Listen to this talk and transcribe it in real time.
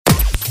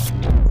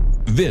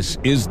This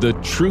is the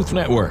Truth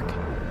Network.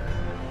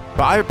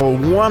 Bible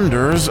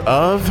Wonders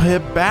of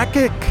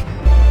Habakkuk.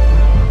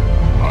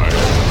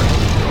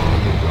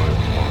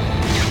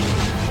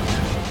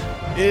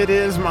 It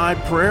is my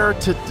prayer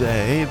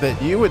today that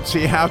you would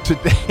see how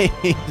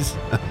today's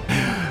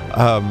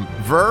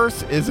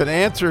verse is an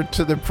answer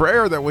to the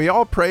prayer that we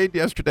all prayed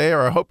yesterday,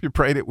 or I hope you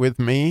prayed it with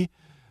me,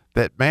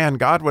 that, man,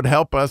 God would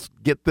help us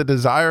get the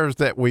desires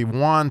that we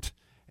want.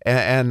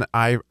 And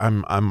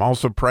I'm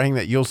also praying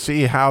that you'll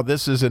see how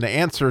this is an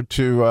answer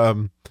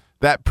to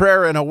that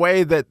prayer in a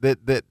way that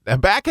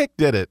Habakkuk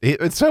did it.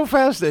 It's so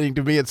fascinating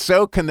to me. It's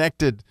so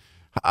connected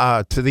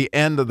to the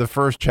end of the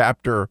first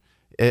chapter,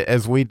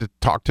 as we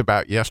talked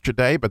about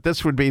yesterday. But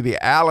this would be the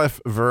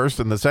Aleph verse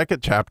in the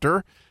second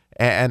chapter.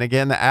 And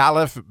again, the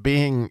Aleph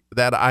being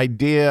that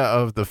idea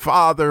of the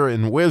Father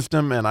and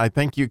wisdom. And I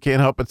think you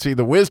can't help but see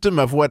the wisdom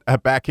of what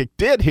Habakkuk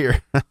did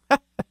here.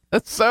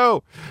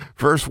 So,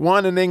 verse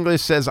 1 in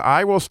English says,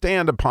 I will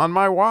stand upon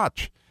my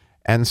watch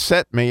and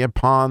set me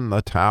upon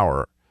the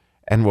tower,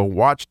 and will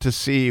watch to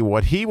see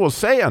what he will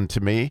say unto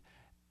me,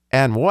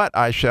 and what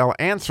I shall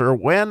answer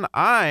when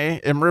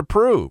I am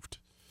reproved.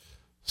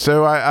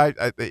 So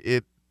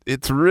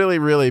it's really,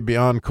 really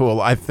beyond cool.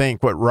 I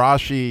think what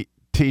Rashi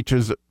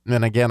teaches,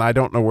 and again, I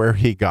don't know where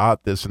he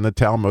got this, in the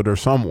Talmud or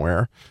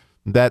somewhere,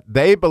 that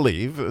they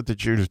believe, the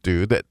Jews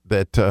do, that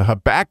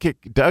Habakkuk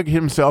dug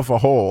himself a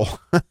hole,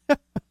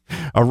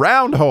 a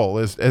round hole,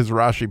 as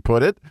Rashi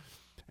put it.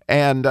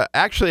 And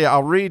actually,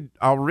 I'll read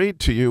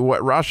to you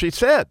what Rashi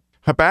said.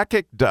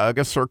 Habakkuk dug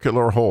a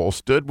circular hole,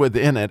 stood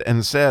within it,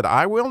 and said,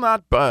 I will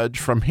not budge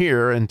from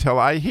here until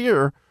I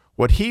hear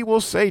what he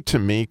will say to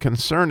me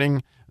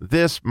concerning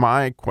this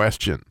my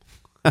question.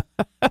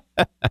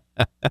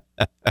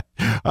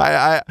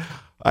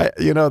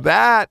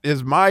 That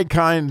is my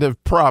kind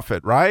of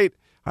prophet, right?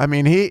 I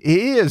mean, he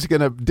is going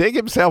to dig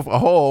himself a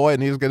hole,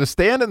 and he's going to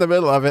stand in the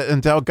middle of it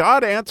until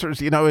God answers,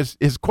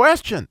 his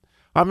question.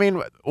 I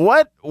mean,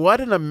 what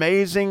an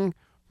amazing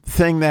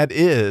thing that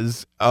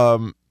is,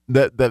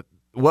 that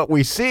what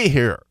we see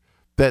here,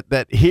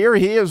 that here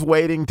he is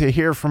waiting to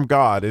hear from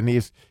God, and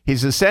he's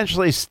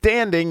essentially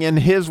standing in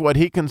what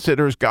he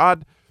considers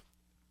God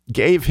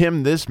gave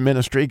him this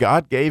ministry.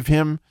 God gave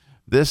him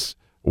this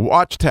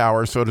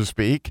watchtower, so to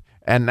speak,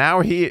 and now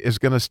he is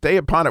going to stay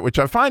upon it, which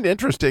I find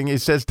interesting. He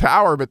says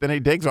tower, but then he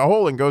digs a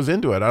hole and goes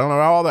into it. I don't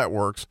know how all that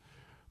works,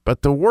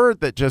 but the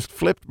word that just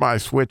flipped my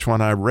switch when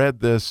I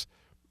read this,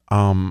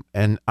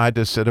 and I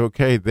just said,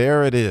 okay,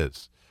 there it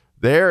is.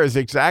 There is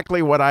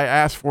exactly what I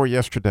asked for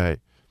yesterday,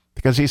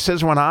 because he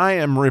says, when I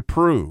am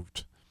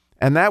reproved,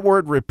 and that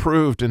word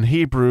reproved in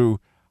Hebrew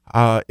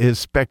is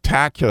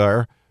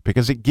spectacular,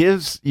 because it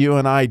gives you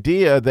an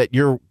idea that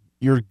you're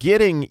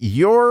getting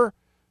your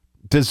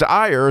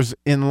desires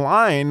in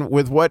line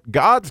with what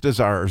God's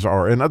desires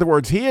are. In other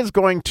words, he is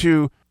going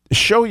to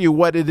show you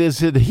what it is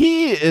that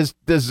he is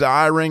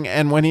desiring.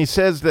 And when he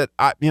says that,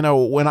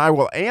 when I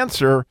will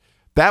answer,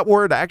 that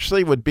word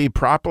actually would be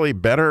properly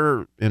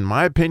better, in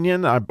my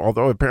opinion,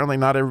 although apparently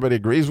not everybody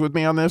agrees with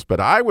me on this, but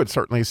I would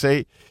certainly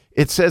say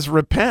it says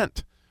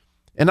repent.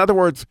 In other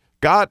words,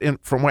 God,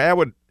 from where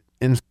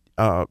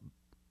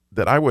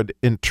I would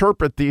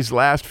interpret these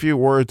last few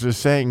words as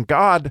saying,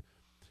 God,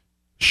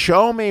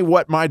 show me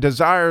what my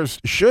desires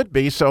should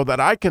be so that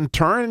I can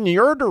turn in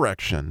your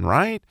direction,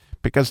 right?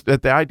 Because the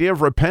idea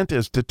of repent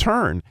is to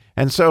turn.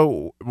 And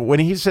so when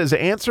he says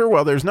answer,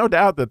 well, there's no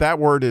doubt that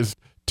word is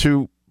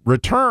to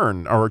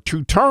return or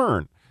to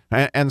turn.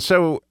 And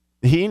so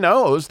he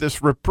knows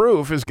this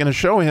reproof is going to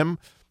show him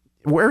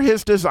where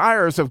his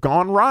desires have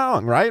gone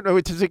wrong, right?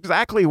 Which is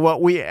exactly what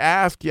we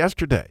asked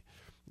yesterday.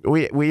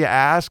 We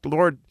asked,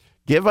 Lord,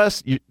 give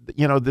us,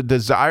 the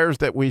desires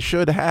that we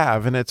should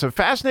have. And it's a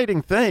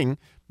fascinating thing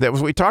that,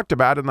 as we talked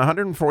about in the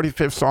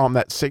 145th Psalm,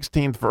 that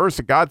 16th verse,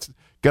 that God's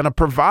going to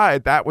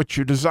provide that which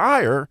you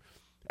desire.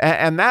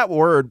 And that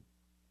word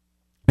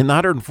in the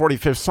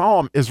 145th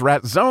Psalm is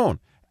ratzon.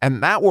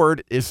 And that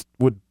word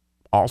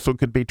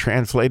could be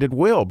translated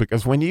will,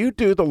 because when you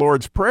do the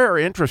Lord's Prayer,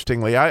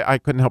 interestingly, I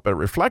couldn't help but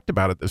reflect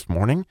about it this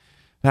morning.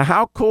 Now,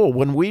 how cool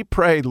when we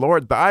pray,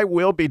 Lord, thy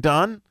will be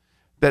done,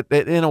 that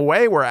in a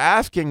way we're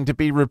asking to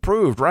be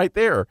reproved right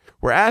there.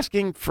 We're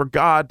asking for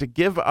God to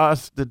give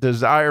us the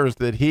desires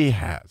that he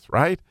has,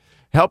 right?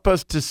 Help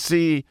us to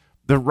see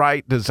the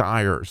right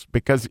desires,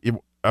 because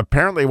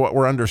apparently what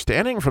we're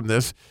understanding from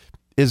this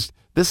is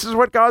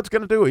what God's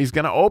going to do. He's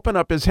going to open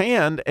up his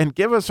hand and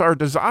give us our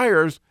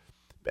desires,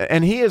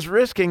 and he is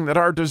risking that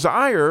our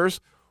desires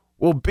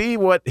will be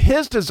what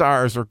his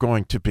desires are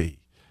going to be.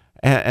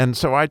 And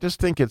so I just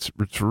think it's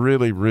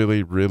really,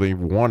 really, really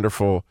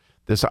wonderful,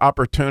 this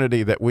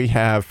opportunity that we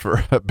have for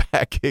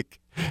Habakkuk.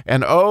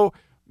 And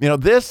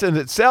this in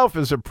itself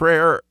is a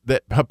prayer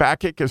that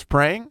Habakkuk is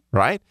praying,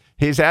 right?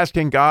 He's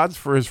asking God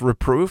for his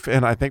reproof,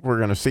 and I think we're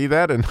going to see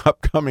that in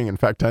in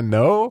fact, I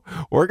know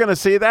we're going to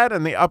see that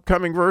in the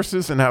upcoming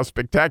verses, and how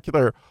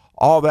spectacular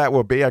all that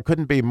will be. I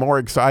couldn't be more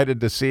excited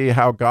to see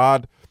how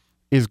God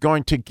is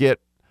going to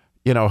get,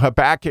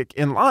 Habakkuk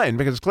in line,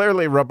 because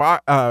clearly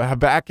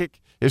Habakkuk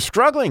is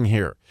struggling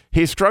here.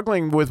 He's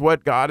struggling with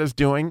what God is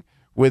doing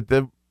with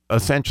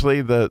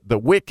essentially the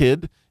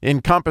wicked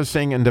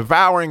encompassing and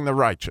devouring the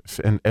righteous.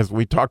 And as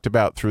we talked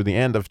about through the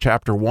end of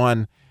chapter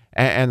 1.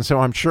 And so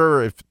I'm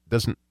sure if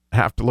doesn't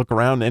have to look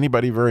around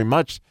anybody very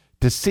much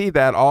to see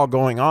that all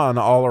going on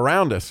all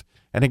around us.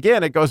 And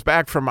again, it goes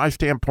back from my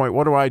standpoint,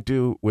 what do I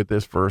do with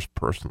this verse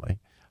personally?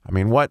 I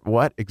mean,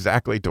 what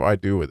exactly do I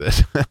do with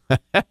this?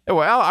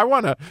 Well, I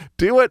want to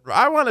do it.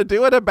 I want to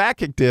do what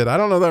Habakkuk did. I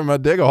don't know that I'm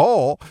going to dig a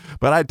hole,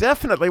 but I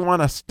definitely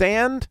want to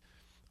stand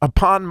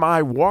upon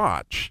my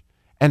watch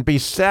and be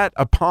set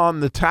upon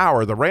the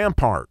tower, the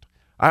rampart.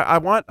 I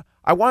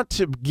want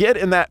to get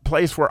in that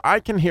place where I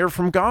can hear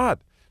from God.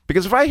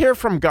 Because if I hear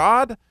from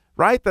God,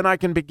 right, then I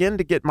can begin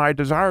to get my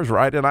desires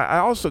right. And I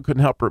also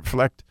couldn't help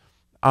reflect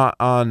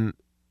on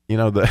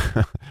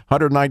the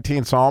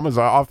 119th Psalm, as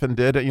I often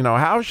did,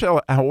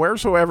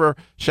 wheresoever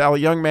shall a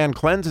young man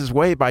cleanse his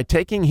way by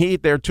taking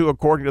heed thereto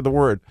according to the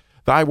word,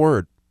 thy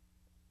word.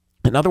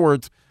 In other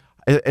words,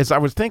 as I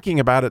was thinking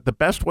about it, the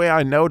best way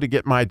I know to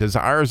get my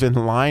desires in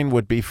line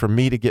would be for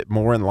me to get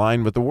more in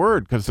line with the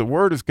word, because the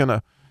word is going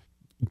to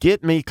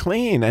get me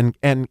clean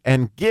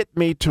and get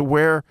me to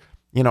where,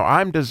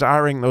 I'm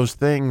desiring those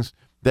things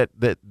that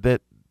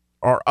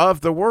are of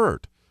the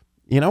word.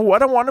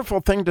 What a wonderful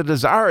thing to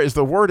desire is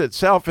the word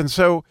itself. And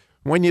so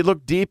when you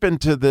look deep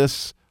into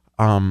this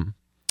in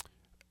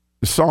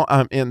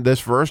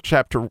this verse,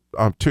 chapter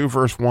 2,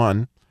 verse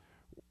 1,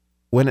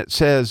 when it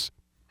says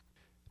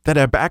that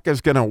Habakkuk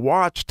is going to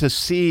watch to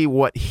see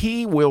what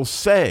he will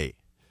say.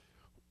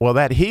 Well,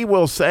 that he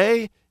will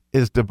say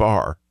is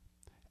debar,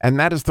 and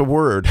that is the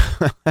word.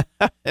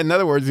 In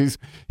other words,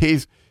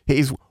 he's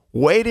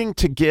waiting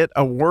to get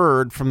a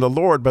word from the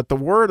Lord, but the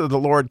word of the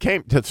Lord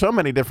came to so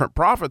many different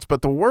prophets,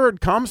 but the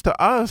word comes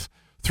to us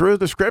through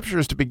the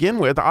scriptures to begin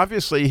with.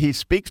 Obviously, he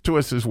speaks to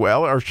us as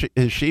well, or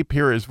his sheep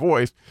hear his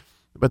voice.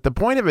 But the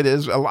point of it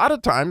is, a lot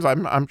of times,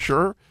 I'm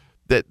sure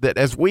that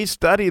as we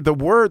study the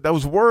word,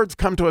 those words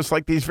come to us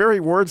like these very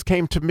words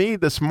came to me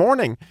this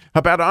morning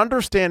about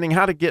understanding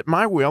how to get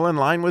my will in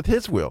line with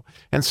his will.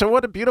 And so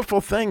what a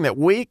beautiful thing that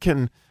we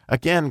can,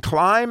 again,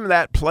 climb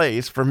that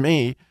place for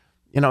me.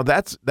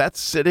 That's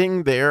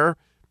sitting there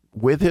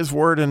with his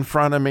word in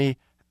front of me,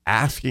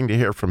 asking to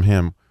hear from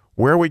him.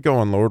 Where are we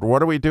going, Lord?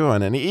 What are we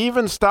doing? And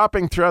even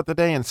stopping throughout the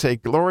day and say,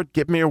 Lord,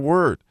 give me a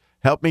word.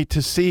 Help me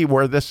to see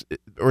where this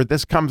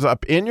comes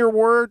up in your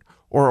word,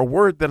 or a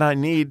word that I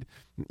need,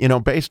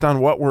 based on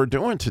what we're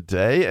doing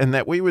today, and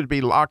that we would be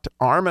locked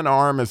arm in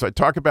arm, as I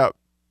talk about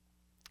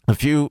a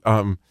few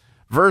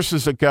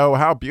verses ago,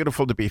 how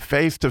beautiful to be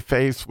face to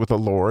face with the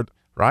Lord,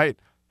 right?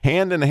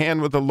 Hand in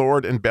hand with the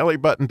Lord and belly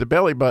button to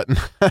belly button.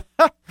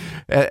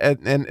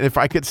 and if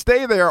I could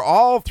stay there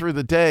all through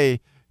the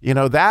day,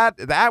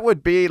 that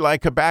would be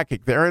like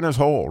Habakkuk there in his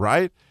hole,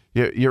 right?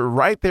 You're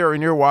right there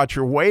in your watch.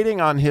 You're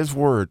waiting on his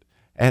word.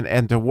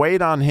 And to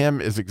wait on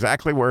him is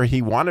exactly where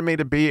he wanted me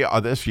to be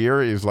this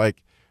year. He's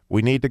like,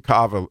 we need to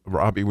kava,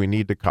 Robbie, we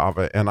need to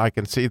kava. And I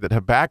can see that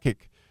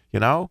Habakkuk,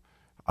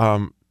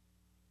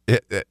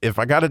 if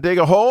I got to dig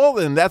a hole,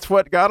 then that's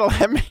what God will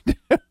let me do.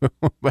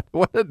 But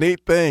what a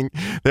neat thing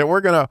that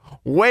we're going to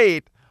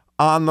wait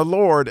on the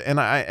Lord. And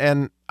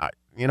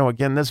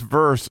again, this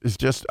verse is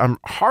just, I'm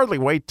hardly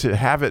wait to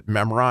have it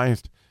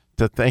memorized,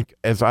 to think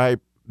as I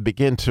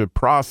begin to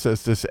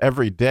process this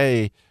every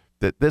day,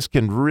 that this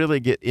can really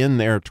get in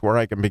there to where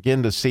I can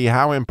begin to see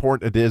how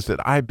important it is that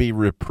I be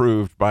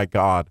reproved by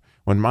God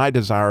when my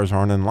desires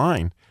aren't in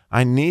line.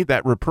 I need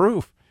that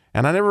reproof.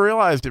 And I never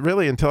realized it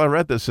really until I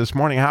read this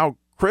morning, how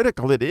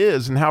critical it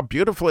is and how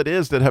beautiful it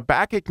is that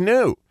Habakkuk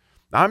knew.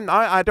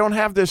 I don't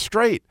have this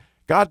straight.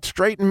 God,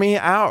 straighten me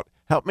out.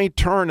 Help me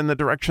turn in the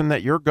direction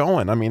that you're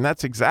going. I mean,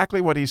 that's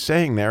exactly what he's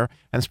saying there,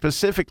 and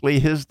specifically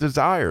his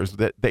desires,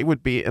 that they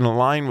would be in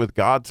line with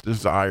God's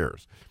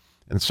desires.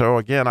 And so,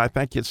 again, I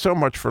thank you so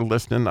much for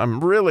listening.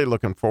 I'm really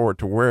looking forward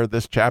to where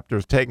this chapter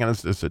is taking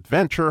us, this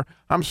adventure.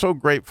 I'm so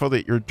grateful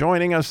that you're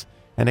joining us.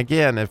 And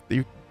again, if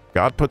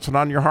God puts it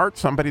on your heart,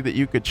 somebody that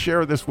you could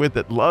share this with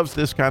that loves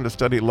this kind of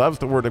study, loves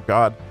the Word of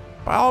God,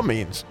 by all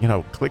means,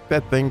 click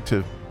that thing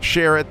to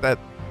share it, that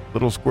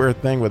little square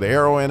thing with the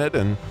arrow in it,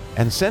 and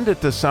send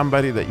it to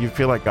somebody that you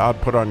feel like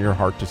God put on your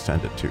heart to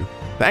send it to.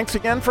 Thanks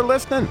again for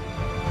listening.